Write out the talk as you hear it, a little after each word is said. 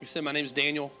Like I said, my name is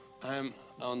Daniel. I'm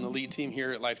on the lead team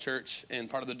here at Life Church and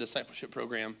part of the discipleship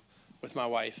program with my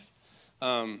wife.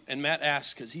 And Matt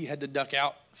asked because he had to duck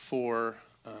out for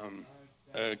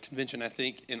a convention, I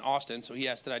think, in Austin. So he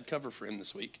asked that I'd cover for him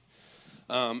this week.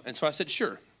 And so I said,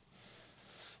 sure.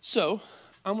 So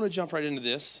I'm going to jump right into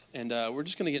this, and we're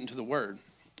just going to get into the Word.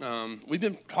 We've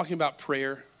been talking about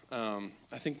prayer. I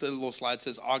think the little slide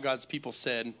says, all God's people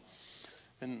said,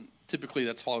 and typically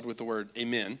that's followed with the word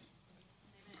amen.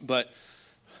 But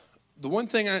the one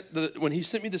thing, when he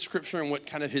sent me the scripture and what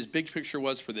kind of his big picture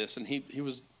was for this, and he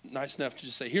was nice enough to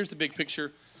just say, here's the big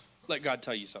picture, let God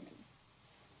tell you something.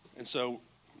 And so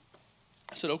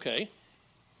I said, okay,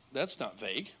 that's not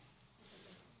vague,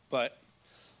 but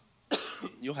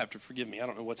you'll have to forgive me. I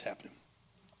don't know what's happening.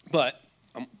 But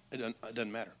it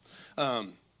doesn't matter.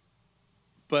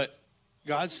 But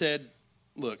God said,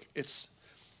 look,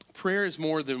 prayer is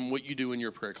more than what you do in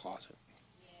your prayer closet.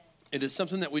 It is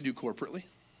something that we do corporately.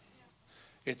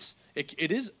 It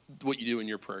is what you do in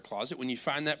your prayer closet. When you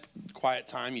find that quiet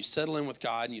time, you settle in with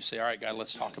God and you say, all right, God,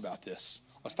 let's talk about this.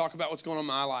 Let's talk about what's going on in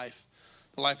my life,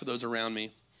 the life of those around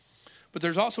me. But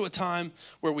there's also a time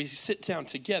where we sit down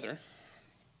together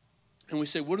and we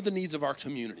say, what are the needs of our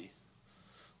community?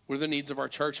 What are the needs of our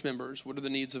church members? What are the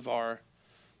needs of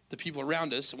the people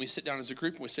around us? And we sit down as a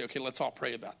group and we say, okay, let's all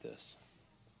pray about this.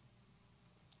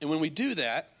 And when we do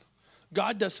that,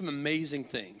 God does some amazing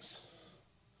things.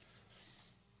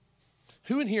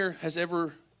 Who in here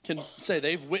can say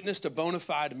they've witnessed a bona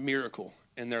fide miracle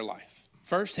in their life?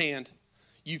 Firsthand,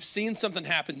 you've seen something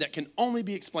happen that can only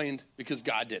be explained because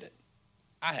God did it.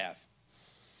 I have.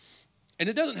 And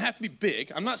it doesn't have to be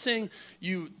big. I'm not saying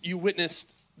you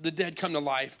witnessed the dead come to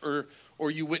life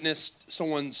or you witnessed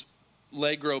someone's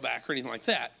leg grow back or anything like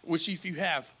that, which if you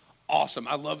have, awesome.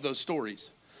 I love those stories.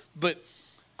 But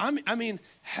I mean,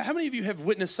 how many of you have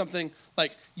witnessed something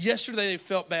like yesterday they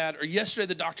felt bad or yesterday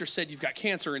the doctor said you've got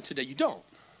cancer and today you don't?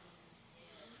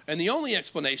 And the only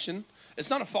explanation, it's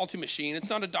not a faulty machine,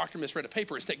 it's not a doctor misread a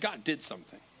paper, it's that God did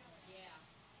something. Yeah.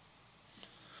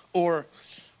 Or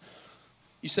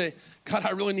you say, God, I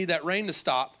really need that rain to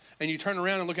stop, and you turn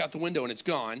around and look out the window and it's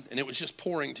gone, and it was just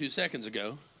pouring 2 seconds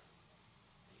ago.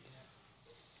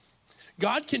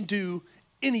 God can do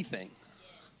anything.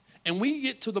 And we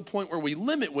get to the point where we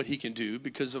limit what he can do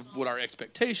because of what our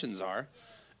expectations are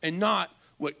and not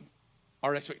what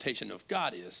our expectation of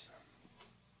God is.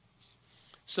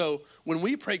 So when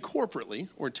we pray corporately,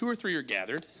 or 2 or 3 are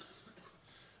gathered,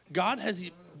 God has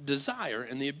the desire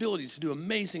and the ability to do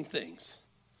amazing things.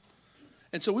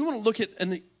 And so we want to look at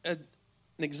an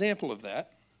example of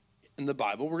that in the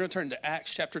Bible. We're going to turn to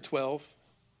Acts chapter 12.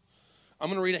 I'm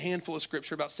going to read a handful of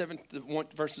scripture, about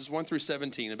verses 1 through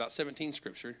 17, about 17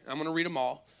 scripture. I'm going to read them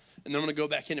all, and then I'm going to go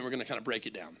back in and we're going to kind of break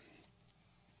it down.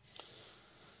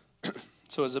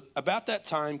 So about that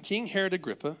time, King Herod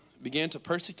Agrippa began to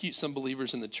persecute some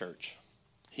believers in the church.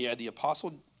 He had the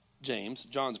apostle James,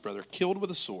 John's brother, killed with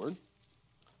a sword.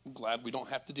 I'm glad we don't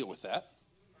have to deal with that.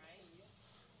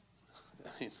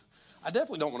 I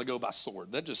definitely don't want to go by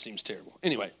sword. That just seems terrible.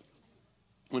 Anyway,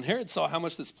 when Herod saw how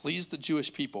much this pleased the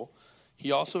Jewish people,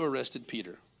 he also arrested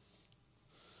Peter.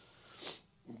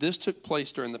 This took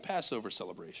place during the Passover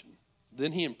celebration.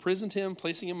 Then he imprisoned him,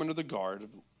 placing him under the guard of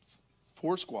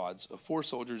 4 squads of 4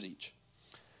 soldiers each.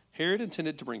 Herod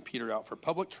intended to bring Peter out for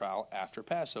public trial after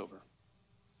Passover.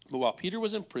 But while Peter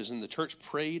was in prison, the church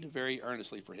prayed very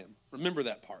earnestly for him. Remember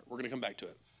that part. We're going to come back to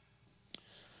it.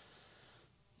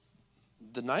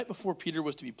 The night before Peter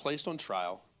was to be placed on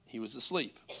trial, he was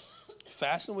asleep,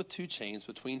 fastened with 2 chains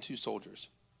between 2 soldiers.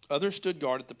 Others stood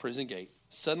guard at the prison gate.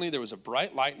 Suddenly there was a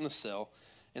bright light in the cell,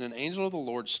 and an angel of the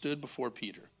Lord stood before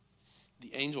Peter.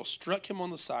 The angel struck him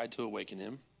on the side to awaken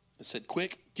him and said,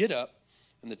 quick, get up.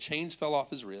 And the chains fell off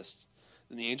his wrists.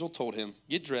 Then the angel told him,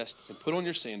 get dressed and put on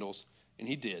your sandals. And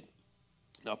he did.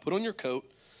 Now put on your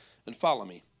coat and follow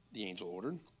me, the angel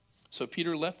ordered. So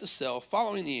Peter left the cell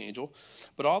following the angel,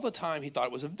 but all the time he thought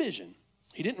it was a vision.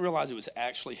 He didn't realize it was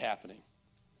actually happening.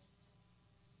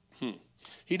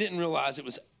 He didn't realize it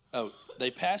was... they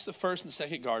passed the first and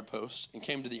second guard posts and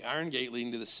came to the iron gate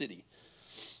leading to the city.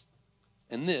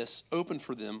 And this opened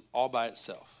for them all by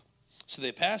itself. So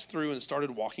they passed through and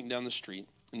started walking down the street,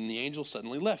 and the angel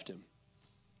suddenly left him.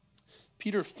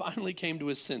 Peter finally came to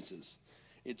his senses.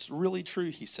 It's really true,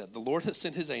 he said. The Lord has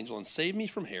sent his angel and saved me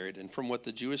from Herod and from what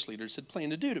the Jewish leaders had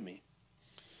planned to do to me.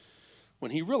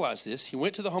 When he realized this, he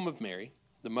went to the home of Mary,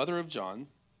 the mother of John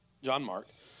Mark,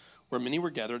 where many were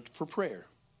gathered for prayer.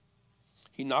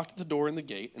 He knocked at the door in the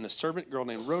gate, and a servant girl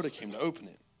named Rhoda came to open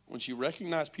it. When she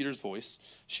recognized Peter's voice,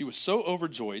 she was so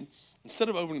overjoyed Instead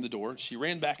of opening the door, she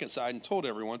ran back inside and told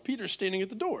everyone, Peter's standing at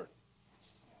the door.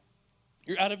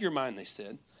 You're out of your mind, they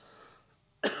said.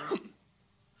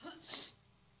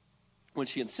 When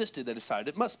she insisted, they decided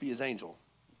it must be his angel.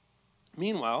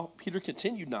 Meanwhile, Peter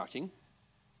continued knocking.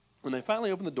 When they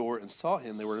finally opened the door and saw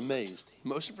him, they were amazed. He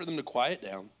motioned for them to quiet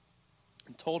down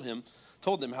and told them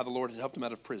how the Lord had helped him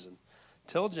out of prison.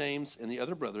 Tell James and the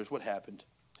other brothers what happened,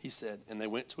 he said, and they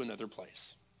went to another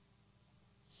place.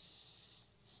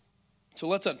 So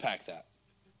let's unpack that.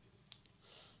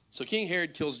 So King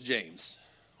Herod kills James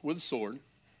with a sword,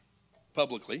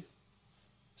 publicly,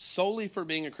 solely for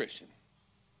being a Christian.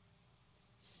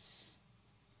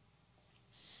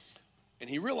 And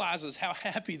he realizes how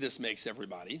happy this makes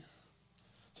everybody.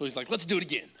 So he's like, let's do it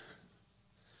again.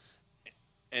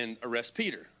 And arrest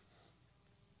Peter.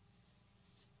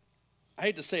 I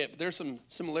hate to say it, but there's some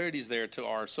similarities there to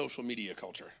our social media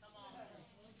culture.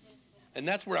 And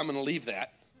that's where I'm going to leave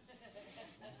that.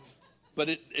 But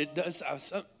it does,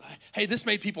 hey, this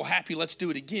made people happy, let's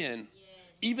do it again, yes.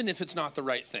 Even if it's not the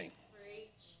right thing.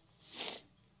 Preach.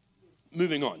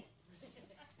 Moving on.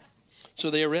 So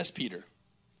they arrest Peter.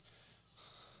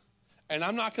 And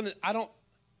I'm not going to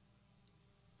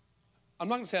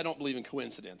say I don't believe in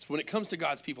coincidence. When it comes to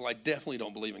God's people, I definitely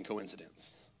don't believe in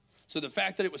coincidence. So the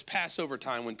fact that it was Passover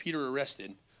time when Peter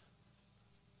arrested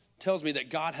tells me that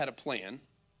God had a plan,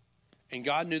 and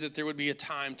God knew that there would be a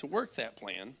time to work that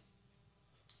plan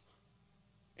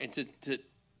and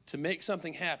to make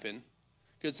something happen.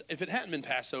 Because if it hadn't been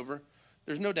Passover,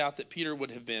 there's no doubt that Peter would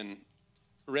have been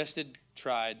arrested,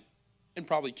 tried, and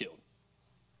probably killed.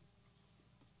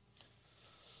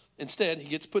 Instead, he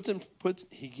gets put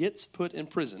in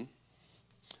prison.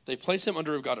 They place him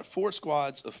under a guard of 4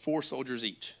 squads of 4 soldiers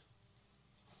each.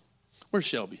 Where's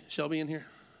Shelby? Shelby in here?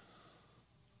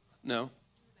 No?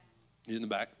 He's in the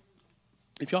back.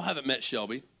 If y'all haven't met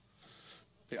Shelby,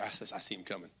 I see him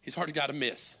coming. He's hard to guy to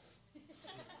miss.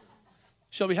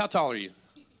 Shelby, how tall are you?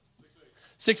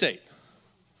 6'8".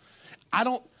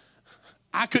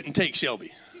 I couldn't take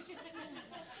Shelby.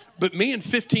 But me and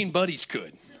 15 buddies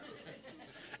could.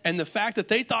 And the fact that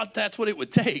they thought that's what it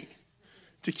would take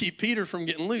to keep Peter from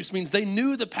getting loose means they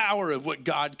knew the power of what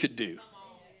God could do.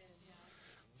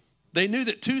 They knew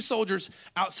that 2 soldiers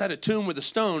outside a tomb with a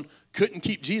stone couldn't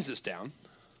keep Jesus down.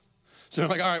 So they're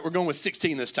like, all right, we're going with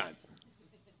 16 this time.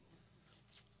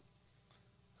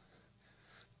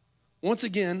 Once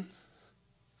again,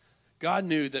 God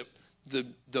knew that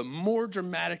the more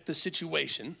dramatic the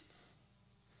situation,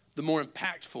 the more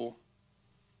impactful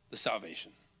the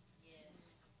salvation.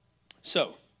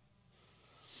 So,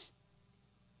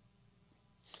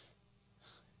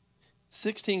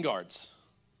 16 guards.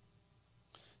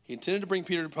 He intended to bring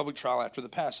Peter to public trial after the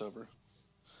Passover.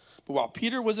 But while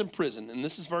Peter was in prison, and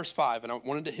this is verse 5, and I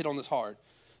wanted to hit on this hard,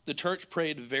 the church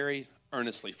prayed very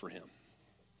earnestly for him.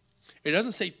 It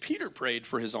doesn't say Peter prayed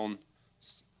for his own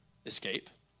escape,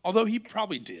 although he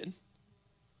probably did.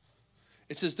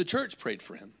 It says the church prayed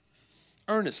for him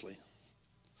earnestly.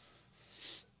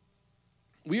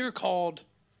 We are called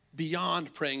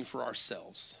beyond praying for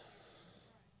ourselves.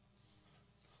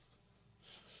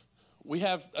 We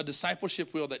have a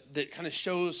discipleship wheel that kind of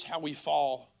shows how we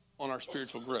fall on our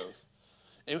spiritual growth.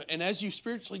 And as you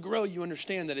spiritually grow, you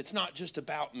understand that it's not just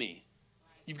about me.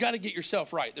 You've got to get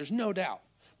yourself right. There's no doubt.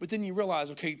 But then you realize,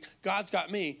 okay, God's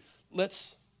got me.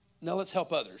 Let's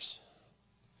help others.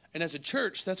 And as a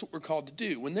church, that's what we're called to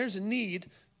do. When there's a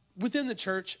need within the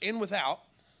church and without,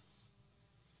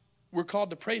 we're called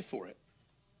to pray for it.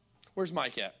 Where's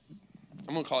Mike at?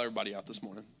 I'm going to call everybody out this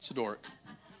morning. Sidoric.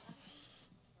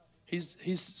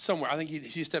 He's somewhere. I think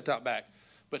he stepped out back.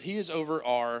 But he is over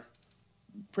our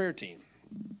prayer team,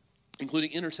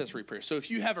 including intercessory prayer. So if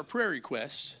you have a prayer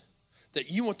request that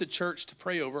you want the church to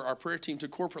pray over, our prayer team to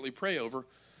corporately pray over,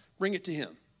 bring it to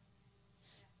him.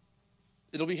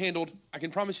 It'll be handled, I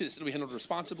can promise you this, it'll be handled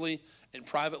responsibly and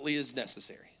privately as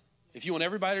necessary. If you want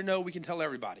everybody to know, we can tell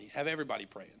everybody, have everybody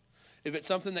praying. If it's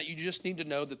something that you just need to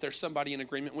know that there's somebody in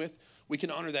agreement with, we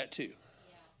can honor that too.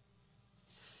 Yeah.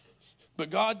 But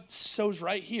God shows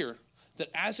right here that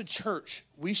as a church,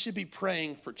 we should be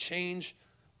praying for change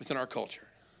within our culture,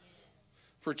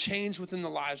 for change within the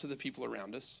lives of the people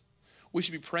around us. We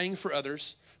should be praying for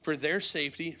others, for their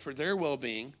safety, for their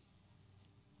well-being,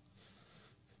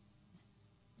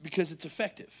 because it's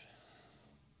effective.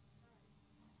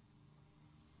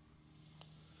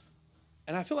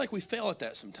 And I feel like we fail at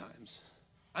that sometimes.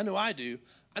 I know I do.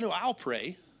 I know I'll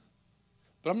pray,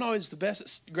 but I'm not always the best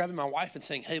at grabbing my wife and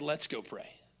saying, hey, let's go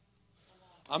pray.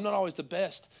 I'm not always the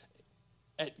best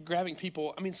at grabbing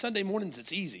people. I mean, Sunday mornings,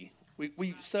 it's easy.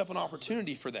 We set up an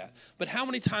opportunity for that. But how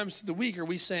many times through the week are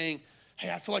we saying,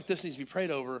 hey, I feel like this needs to be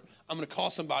prayed over. I'm going to call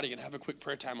somebody and have a quick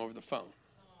prayer time over the phone.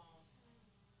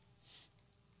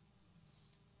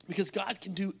 Because God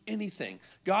can do anything.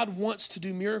 God wants to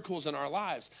do miracles in our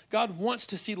lives. God wants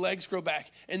to see legs grow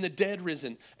back and the dead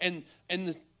risen and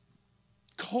the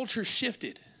culture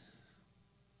shifted.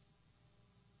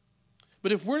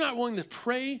 But if we're not willing to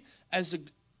pray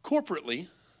corporately,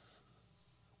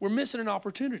 we're missing an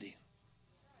opportunity.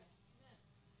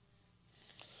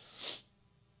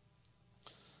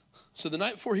 So the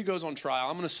night before he goes on trial,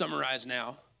 I'm going to summarize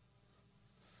now.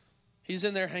 He's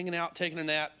in there hanging out, taking a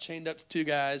nap, chained up to two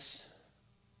guys.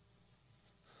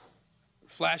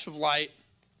 Flash of light,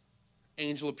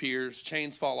 angel appears,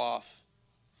 chains fall off.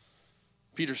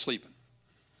 Peter's sleeping.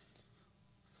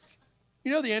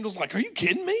 You know, the angel's like, are you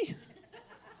kidding me?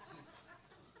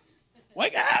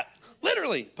 Wake up.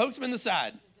 Literally, pokes him in the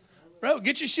side. Bro,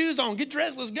 get your shoes on, get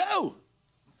dressed, let's go.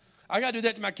 I got to do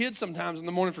that to my kids sometimes in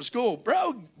the morning for school.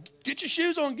 Bro, get your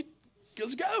shoes on,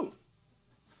 let's go.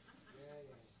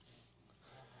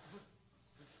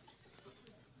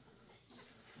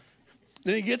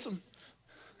 Then he gets them.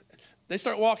 They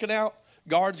start walking out.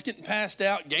 Guards getting passed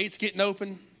out. Gates getting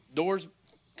open. Doors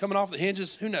coming off the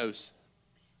hinges. Who knows?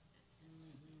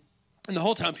 And the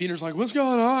whole time Peter's like, what's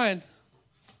going on?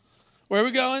 Where are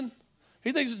we going?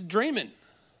 He thinks it's dreaming.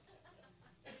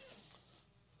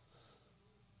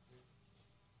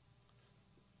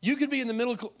 You could be in the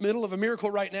middle of a miracle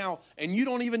right now, and you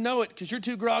don't even know it because you're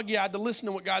too groggy-eyed to listen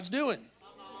to what God's doing.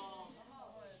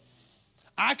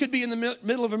 I could be in the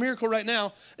middle of a miracle right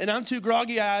now, and I'm too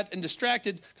groggy-eyed and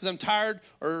distracted because I'm tired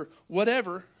or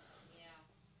whatever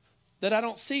that I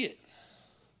don't see it.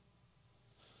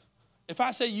 If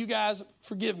I say, you guys,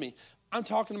 forgive me, I'm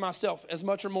talking to myself as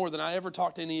much or more than I ever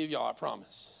talk to any of y'all, I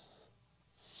promise.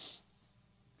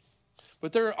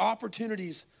 But there are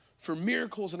opportunities for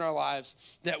miracles in our lives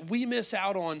that we miss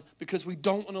out on because we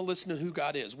don't want to listen to who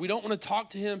God is. We don't want to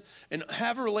talk to him and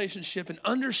have a relationship and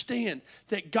understand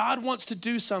that God wants to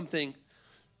do something,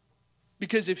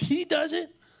 because if he does it,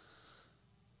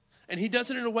 and he does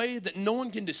it in a way that no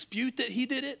one can dispute that he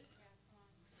did it,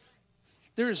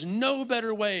 there is no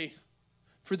better way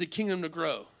for the kingdom to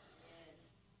grow.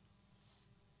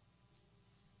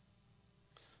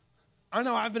 I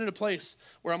know I've been in a place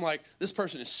where I'm like, this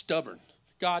person is stubborn.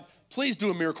 God, please do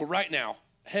a miracle right now.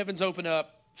 Heavens open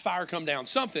up, fire come down,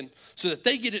 something, so that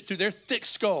they get it through their thick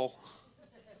skull.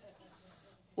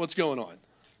 What's going on?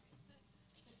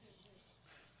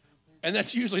 And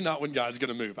that's usually not when God's going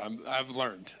to move. I've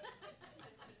learned.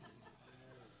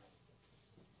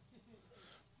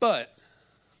 But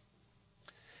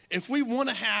if we want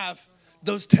to have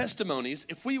those testimonies,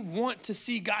 if we want to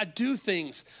see God do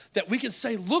things that we can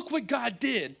say, look what God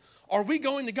did, are we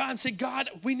going to God and say, God,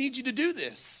 we need you to do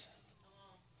this?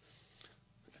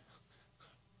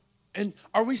 And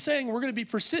are we saying we're going to be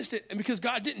persistent, and because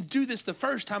God didn't do this the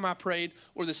first time I prayed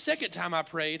or the second time I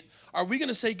prayed, are we going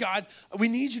to say, God, we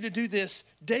need you to do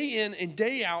this day in and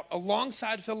day out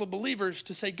alongside fellow believers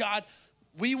to say, God,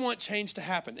 we want change to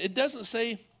happen? It doesn't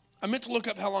say, I meant to look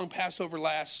up how long Passover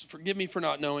lasts. Forgive me for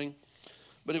not knowing.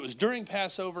 But it was during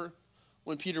Passover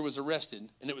when Peter was arrested,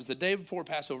 and it was the day before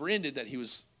Passover ended that he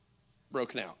was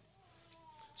broken out.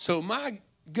 So my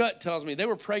gut tells me they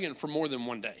were praying for more than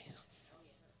one day.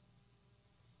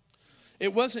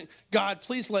 It wasn't, God,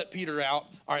 please let Peter out.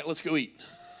 All right, let's go eat.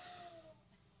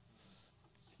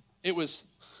 It was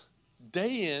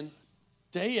day in,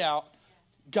 day out.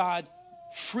 God,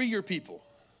 free your people.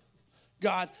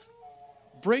 God,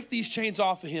 break these chains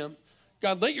off of him.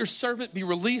 God, let your servant be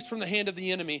released from the hand of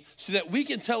the enemy so that we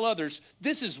can tell others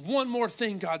this is one more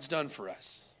thing God's done for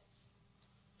us.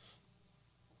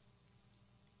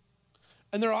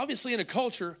 And they're obviously in a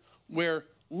culture where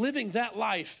living that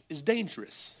life is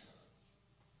dangerous.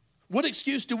 What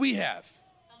excuse do we have?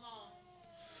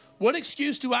 What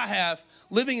excuse do I have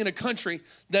living in a country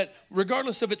that,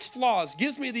 regardless of its flaws,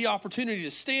 gives me the opportunity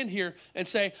to stand here and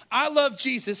say, I love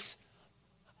Jesus.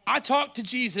 I talk to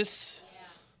Jesus.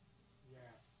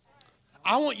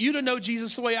 I want you to know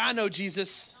Jesus the way I know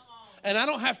Jesus. And I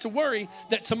don't have to worry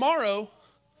that tomorrow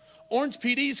Orange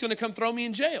PD is going to come throw me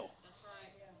in jail.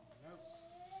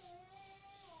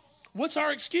 What's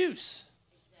our excuse?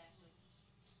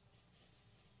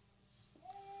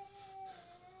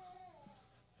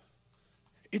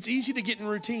 It's easy to get in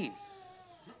routine.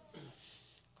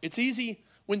 It's easy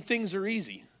when things are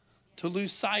easy to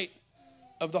lose sight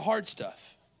of the hard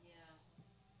stuff.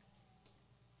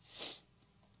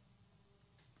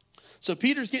 So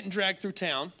Peter's getting dragged through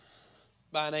town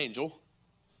by an angel.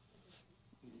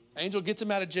 Angel gets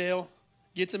him out of jail,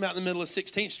 gets him out in the middle of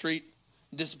 16th Street,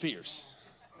 disappears.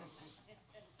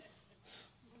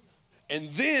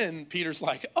 And then Peter's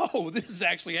like, oh, this is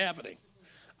actually happening.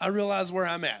 I realize where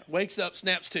I'm at. Wakes up,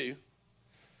 snaps to,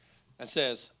 and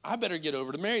says, I better get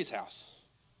over to Mary's house,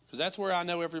 because that's where I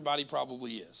know everybody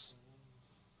probably is.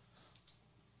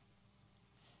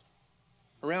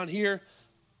 Around here,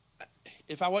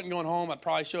 if I wasn't going home, I'd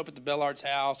probably show up at the Bellard's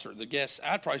house or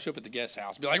I'd probably show up at the guest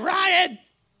house. Be like, Ryan,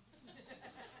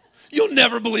 you'll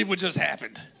never believe what just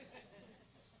happened.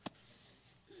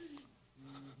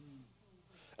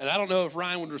 And I don't know if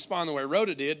Ryan would respond the way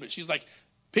Rhoda did, but she's like,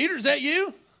 Peter, is that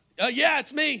you? Yeah,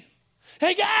 it's me.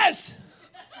 Hey, guys,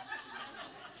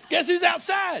 guess who's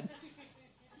outside?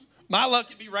 My luck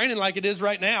could be raining like it is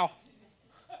right now.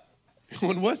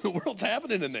 What in the world's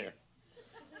happening in there?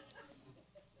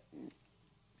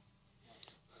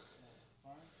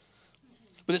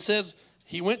 But it says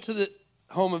he went to the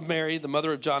home of Mary, the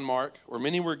mother of John Mark, where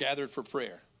many were gathered for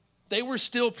prayer. They were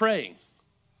still praying.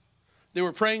 They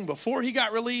were praying before he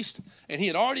got released, and he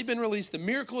had already been released. The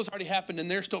miracle has already happened, and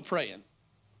they're still praying.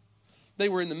 They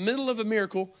were in the middle of a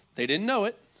miracle. They didn't know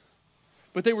it,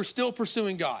 but they were still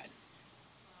pursuing God.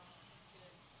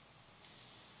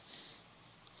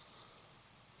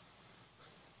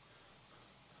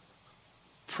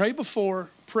 Pray before,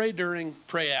 pray during,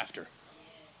 pray after.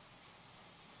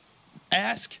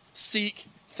 Ask, seek,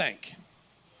 thank.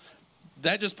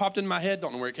 That just popped in my head.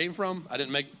 Don't know where it came from.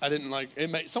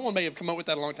 Someone may have come up with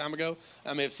that a long time ago.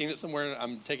 I may have seen it somewhere.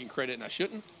 I'm taking credit and I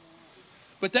shouldn't.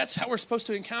 But that's how we're supposed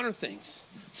to encounter things.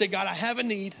 Say, God, I have a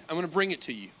need. I'm going to bring it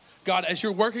to you. God, as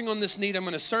you're working on this need, I'm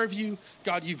going to serve you.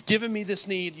 God, you've given me this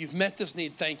need. You've met this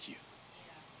need. Thank you.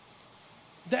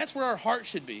 That's where our heart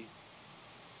should be.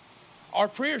 Our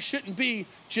prayer shouldn't be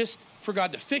just for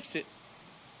God to fix it.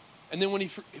 And then when he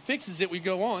fixes it, we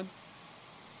go on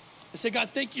and say,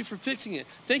 God, thank you for fixing it.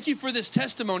 Thank you for this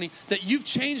testimony that you've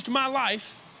changed my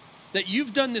life, that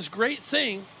you've done this great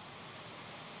thing,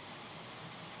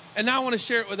 and now I want to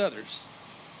share it with others.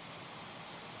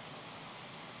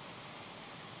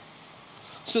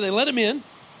 So they let him in.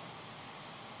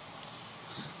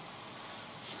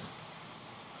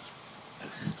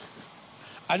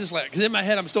 I just like, because in my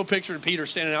head, I'm still picturing Peter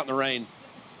standing out in the rain.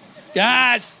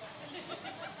 Guys,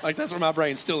 like that's where my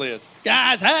brain still is.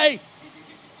 Guys, hey,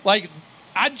 like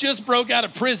I just broke out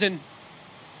of prison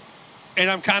and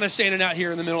I'm kind of standing out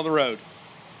here in the middle of the road.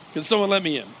 Can someone let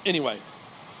me in? Anyway,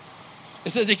 it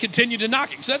says he continued to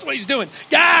knocking. So that's what he's doing.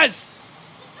 Guys,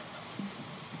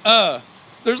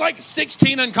 there's like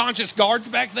 16 unconscious guards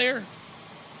back there.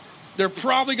 They're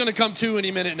probably going to come to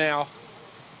any minute now.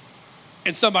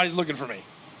 And somebody's looking for me.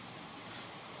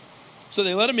 So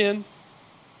they let him in.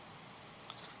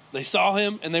 They saw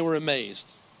him and they were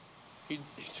amazed. He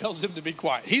tells them to be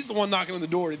quiet. He's the one knocking on the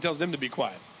door and he tells them to be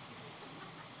quiet.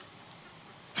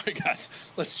 All right, guys,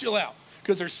 let's chill out.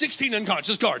 Because there's 16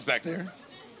 unconscious guards back there.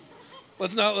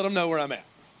 Let's not let them know where I'm at.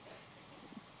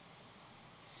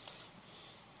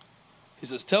 He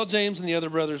says, tell James and the other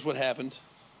brothers what happened.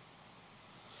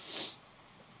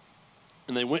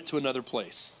 And they went to another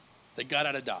place. They got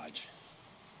out of Dodge.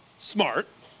 Smart.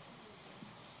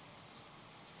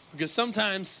 Because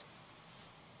sometimes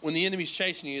when the enemy's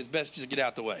chasing you, it's best just get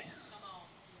out the way.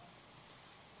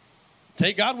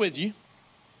 Take God with you.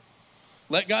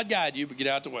 Let God guide you, but get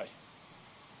out the way.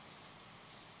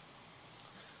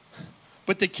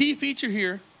 But the key feature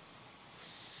here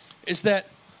is that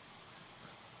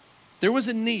there was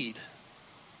a need.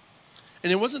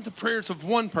 And it wasn't the prayers of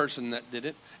one person that did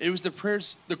it. It was the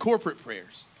prayers, the corporate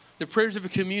prayers. The prayers of a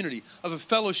community, of a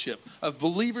fellowship, of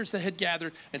believers that had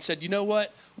gathered and said, you know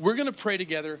what? We're going to pray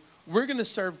together. We're going to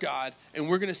serve God, and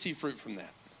we're going to see fruit from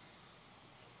that.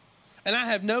 And I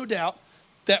have no doubt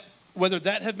that whether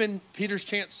that had been Peter's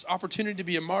chance, opportunity to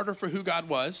be a martyr for who God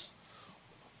was,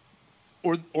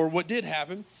 or what did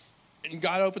happen, and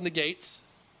God opened the gates,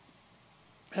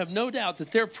 I have no doubt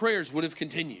that their prayers would have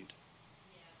continued.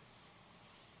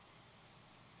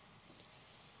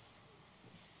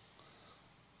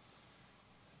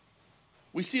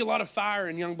 We see a lot of fire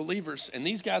in young believers, and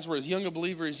these guys were as young a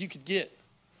believer as you could get.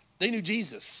 They knew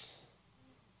Jesus.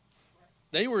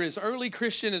 They were as early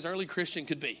Christian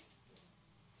could be.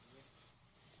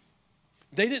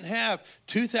 They didn't have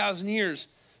 2,000 years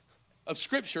of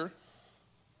scripture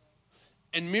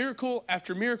and miracle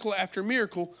after miracle after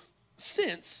miracle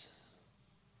since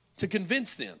to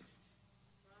convince them.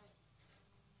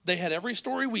 They had every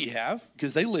story we have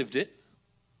because they lived it.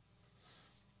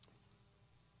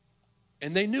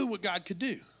 And they knew what God could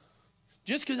do.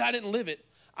 Just because I didn't live it,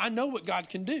 I know what God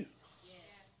can do.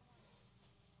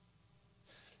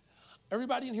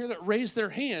 everybody in here that raised their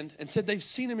hand and said they've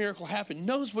seen a miracle happen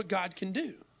knows what God can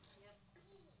do.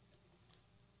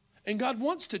 And God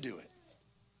wants to do it.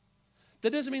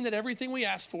 That doesn't mean that everything we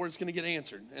ask for is going to get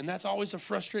answered. And that's always a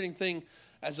frustrating thing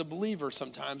as a believer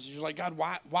sometimes. You're like, God,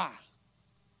 why?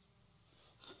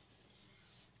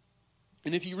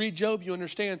 And if you read Job, you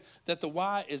understand that the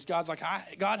why is God's like,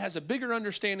 God has a bigger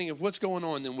understanding of what's going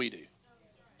on than we do.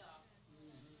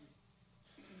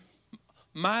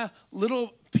 My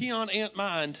little peon ant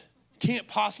mind can't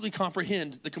possibly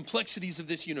comprehend the complexities of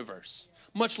this universe,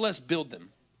 much less build them.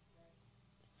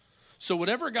 So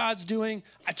whatever God's doing,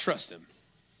 I trust him.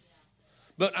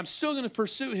 But I'm still going to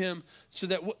pursue him so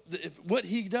that what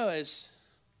he does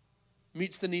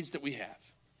meets the needs that we have.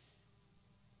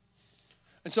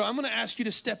 And so I'm going to ask you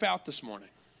to step out this morning.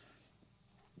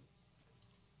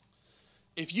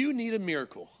 If you need a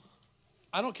miracle,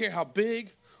 I don't care how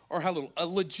big or how little, a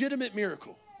legitimate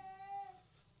miracle.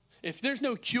 If there's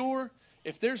no cure,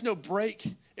 if there's no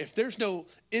break, if there's no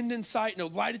end in sight, no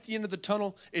light at the end of the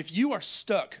tunnel, if you are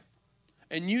stuck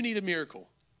and you need a miracle,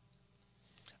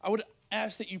 I would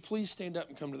ask that you please stand up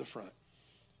and come to the front.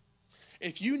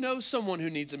 If you know someone who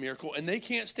needs a miracle and they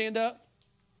can't stand up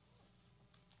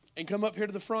and come up here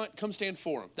to the front, come stand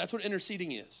for them. That's what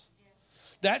interceding is.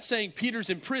 That's saying Peter's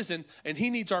in prison and he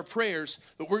needs our prayers,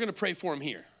 but we're going to pray for him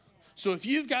here. So if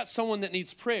you've got someone that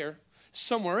needs prayer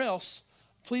somewhere else,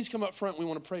 please come up front. We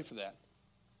want to pray for that.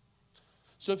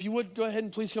 So if you would, go ahead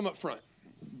and please come up front.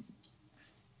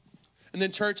 And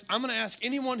then, church, I'm going to ask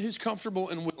anyone who's comfortable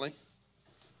and willing.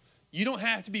 You don't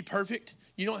have to be perfect.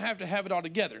 You don't have to have it all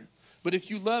together. But if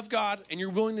you love God and you're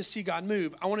willing to see God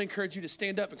move, I want to encourage you to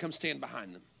stand up and come stand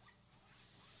behind them.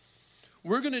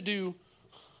 We're going to do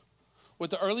what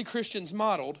the early Christians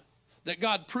modeled that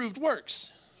God proved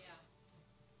works.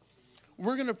 Yeah.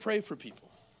 We're going to pray for people.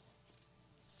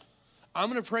 I'm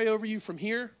going to pray over you from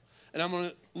here, and I'm going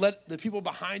to let the people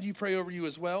behind you pray over you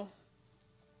as well.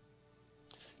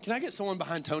 Can I get someone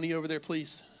behind Tony over there,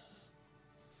 please?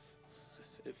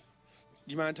 Do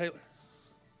you mind, Taylor?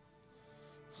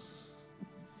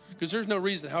 Because there's no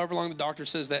reason, however long the doctor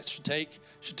says that should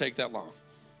take that long.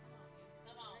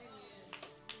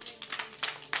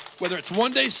 Whether it's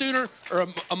one day sooner or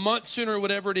a month sooner or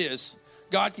whatever it is,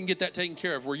 God can get that taken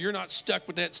care of where you're not stuck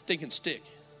with that stinking stick.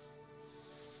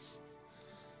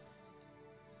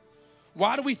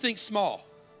 Why do we think small?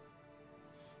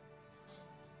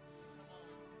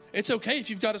 It's okay if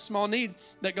you've got a small need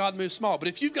that God moves small. But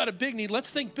if you've got a big need, let's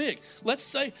think big. Let's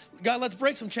say, God, let's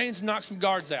break some chains and knock some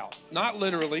guards out. Not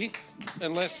literally,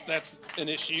 unless that's an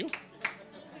issue.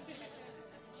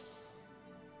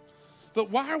 But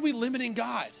why are we limiting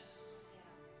God?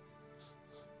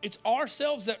 It's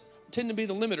ourselves that tend to be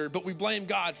the limiter, but we blame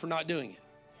God for not doing it.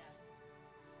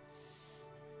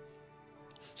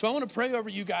 So I want to pray over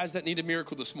you guys that need a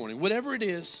miracle this morning. Whatever it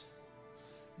is,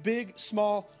 big,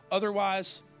 small,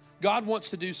 otherwise, God wants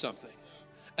to do something.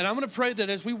 And I'm going to pray that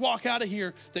as we walk out of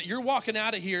here, that you're walking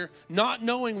out of here not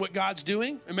knowing what God's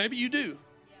doing, and maybe you do.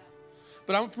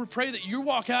 But I'm going to pray that you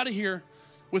walk out of here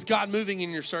with God moving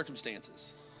in your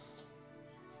circumstances.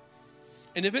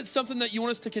 And if it's something that you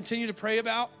want us to continue to pray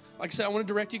about, like I said, I want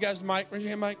to direct you guys to Mike. Raise your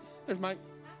hand, Mike. There's Mike.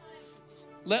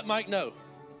 Let Mike know.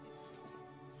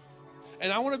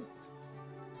 And I want to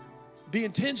be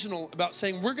intentional about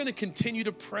saying we're going to continue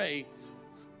to pray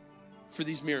for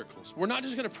these miracles. We're not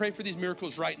just going to pray for these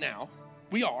miracles right now.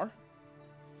 We are.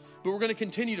 But we're going to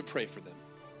continue to pray for them.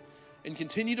 And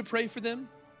continue to pray for them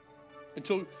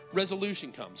until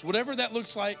resolution comes. Whatever that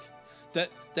looks like, that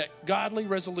godly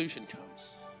resolution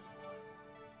comes.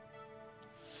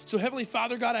 So Heavenly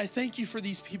Father, God, I thank you for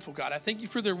these people, God. I thank you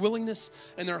for their willingness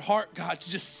and their heart, God, to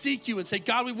just seek you and say,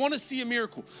 God, we want to see a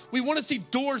miracle. We want to see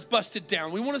doors busted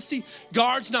down. We want to see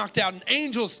guards knocked out and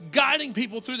angels guiding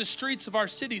people through the streets of our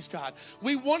cities, God.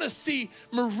 We want to see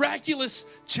miraculous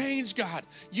change, God.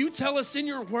 You tell us in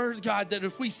your word, God, that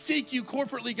if we seek you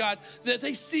corporately, God, that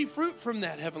they see fruit from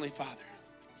that, Heavenly Father.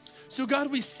 So,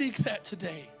 God, we seek that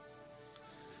today.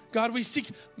 God, we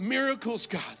seek miracles,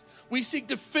 God. We seek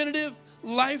definitive,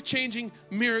 life-changing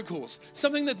miracles.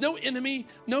 Something that no enemy,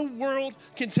 no world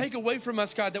can take away from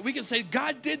us, God. That we can say,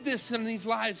 God did this in these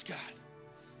lives, God.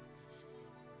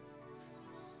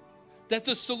 That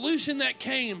the solution that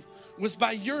came was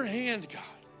by your hand, God.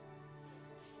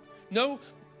 No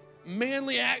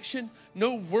manly action,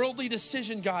 no worldly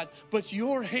decision, God, but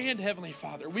your hand, Heavenly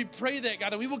Father. We pray that,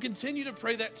 God, and we will continue to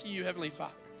pray that to you, Heavenly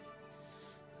Father.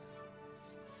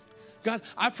 God,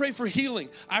 I pray for healing.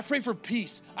 I pray for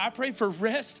peace. I pray for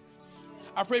rest.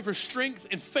 I pray for strength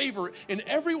and favor in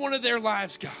every one of their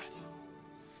lives, God.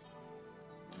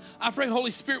 I pray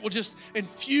Holy Spirit will just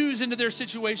infuse into their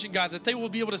situation, God, that they will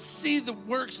be able to see the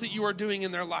works that you are doing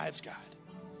in their lives, God.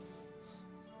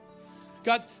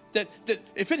 God, that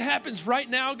if it happens right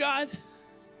now, God,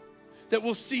 that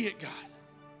we'll see it, God.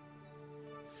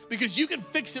 Because you can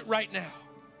fix it right now.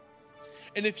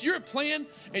 And if your plan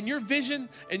and your vision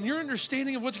and your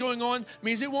understanding of what's going on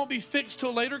means it won't be fixed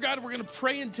till later, God, we're going to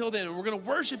pray until then. And we're going to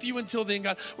worship you until then,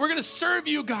 God. We're going to serve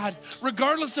you, God,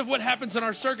 regardless of what happens in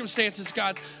our circumstances,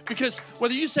 God. Because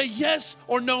whether you say yes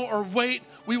or no or wait,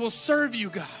 we will serve you,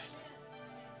 God.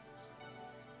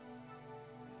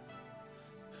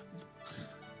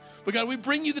 But God, we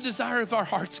bring you the desire of our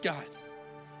hearts, God.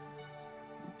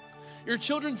 Your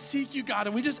children seek you, God,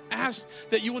 and we just ask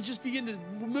that you will just begin to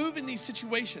move in these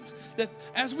situations. That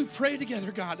as we pray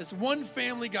together, God, as one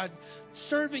family, God,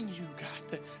 serving you,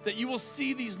 God, that you will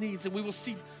see these needs and we will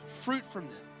see fruit from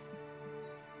them.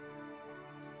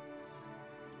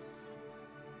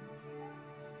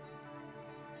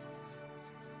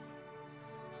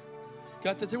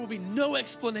 God, that there will be no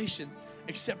explanation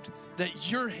except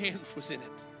that your hand was in it.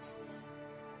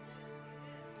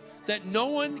 That no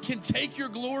one can take your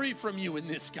glory from you in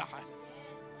this, God.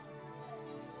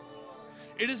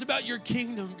 It is about your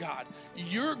kingdom, God,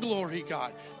 your glory,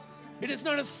 God. It is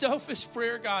not a selfish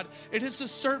prayer, God. It is a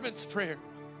servant's prayer.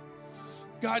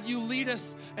 God, you lead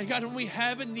us, and God, when we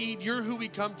have a need, you're who we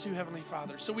come to, Heavenly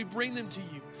Father. So we bring them to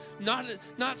you,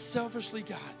 not selfishly,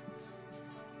 God,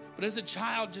 but as a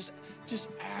child, just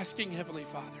asking, Heavenly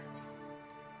Father.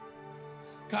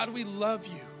 God, we love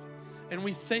you, and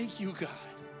we thank you, God.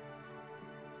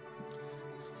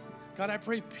 God, I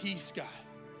pray peace, God.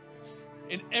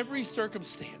 In every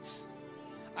circumstance,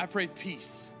 I pray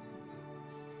peace.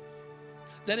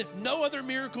 That if no other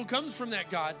miracle comes from that,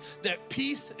 God, that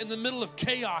peace in the middle of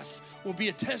chaos will be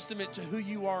a testament to who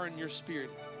you are in your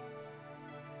spirit.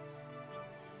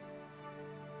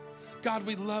 God,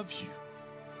 we love you,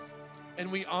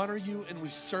 and we honor you, and we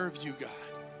serve you, God.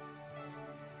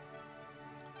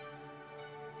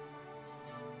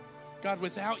 God,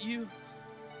 without you,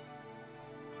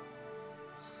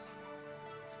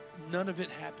 none of it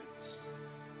happens.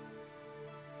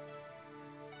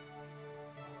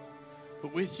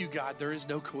 But with you, God, there is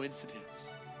no coincidence.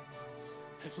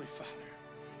 Heavenly Father,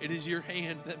 it is your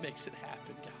hand that makes it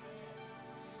happen, God.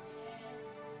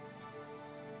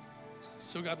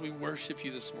 So, God, we worship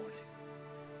you this morning.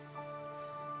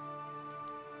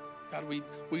 God,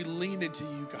 we lean into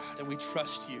you, God, and we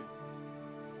trust you.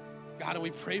 God, and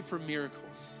we pray for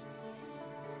miracles.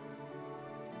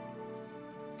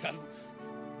 God,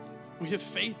 we have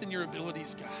faith in your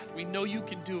abilities, God. We know you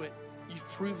can do it. You've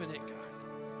proven it, God.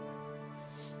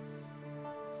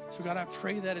 So, God, I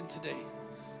pray that in today.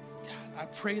 God, I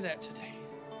pray that today.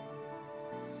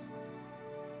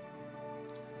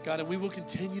 God, and we will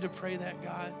continue to pray that,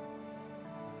 God,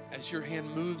 as your hand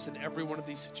moves in every one of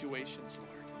these situations, Lord.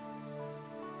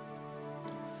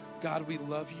 God, we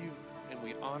love you and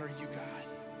we honor you, God.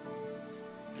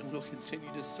 And we'll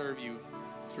continue to serve you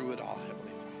through it all,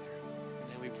 Heavenly Father. And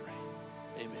then we pray.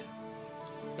 Amen.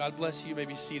 God bless you. You may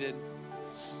be seated.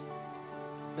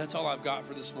 That's all I've got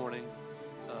for this morning.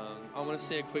 I want to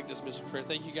say a quick dismissal prayer.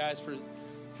 Thank you guys for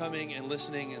coming and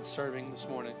listening and serving this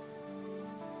morning.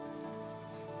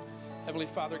 Heavenly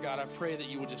Father, God, I pray that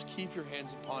you will just keep your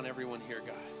hands upon everyone here,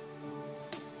 God.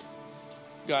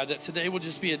 God, that today will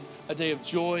just be a day of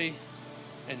joy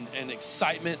and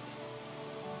excitement.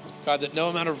 God, that no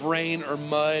amount of rain or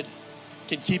mud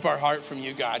can keep our heart from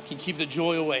you, God, can keep the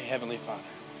joy away, Heavenly Father.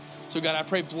 So, God, I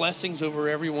pray blessings over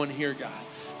everyone here, God.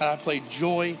 God, I pray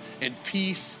joy and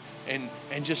peace and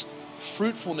just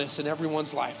fruitfulness in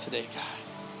everyone's life today,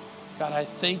 God. God, I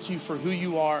thank you for who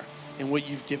you are and what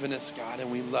you've given us, God,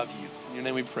 and we love you. In your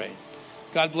name we pray.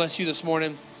 God bless you this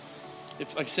morning.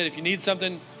 Like I said, if you need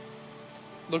something,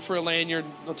 look for a lanyard.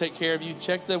 They'll take care of you.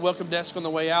 Check the welcome desk on the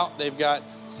way out. They've got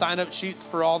sign-up sheets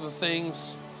for all the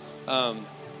things. And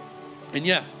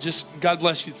yeah, just God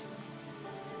bless you.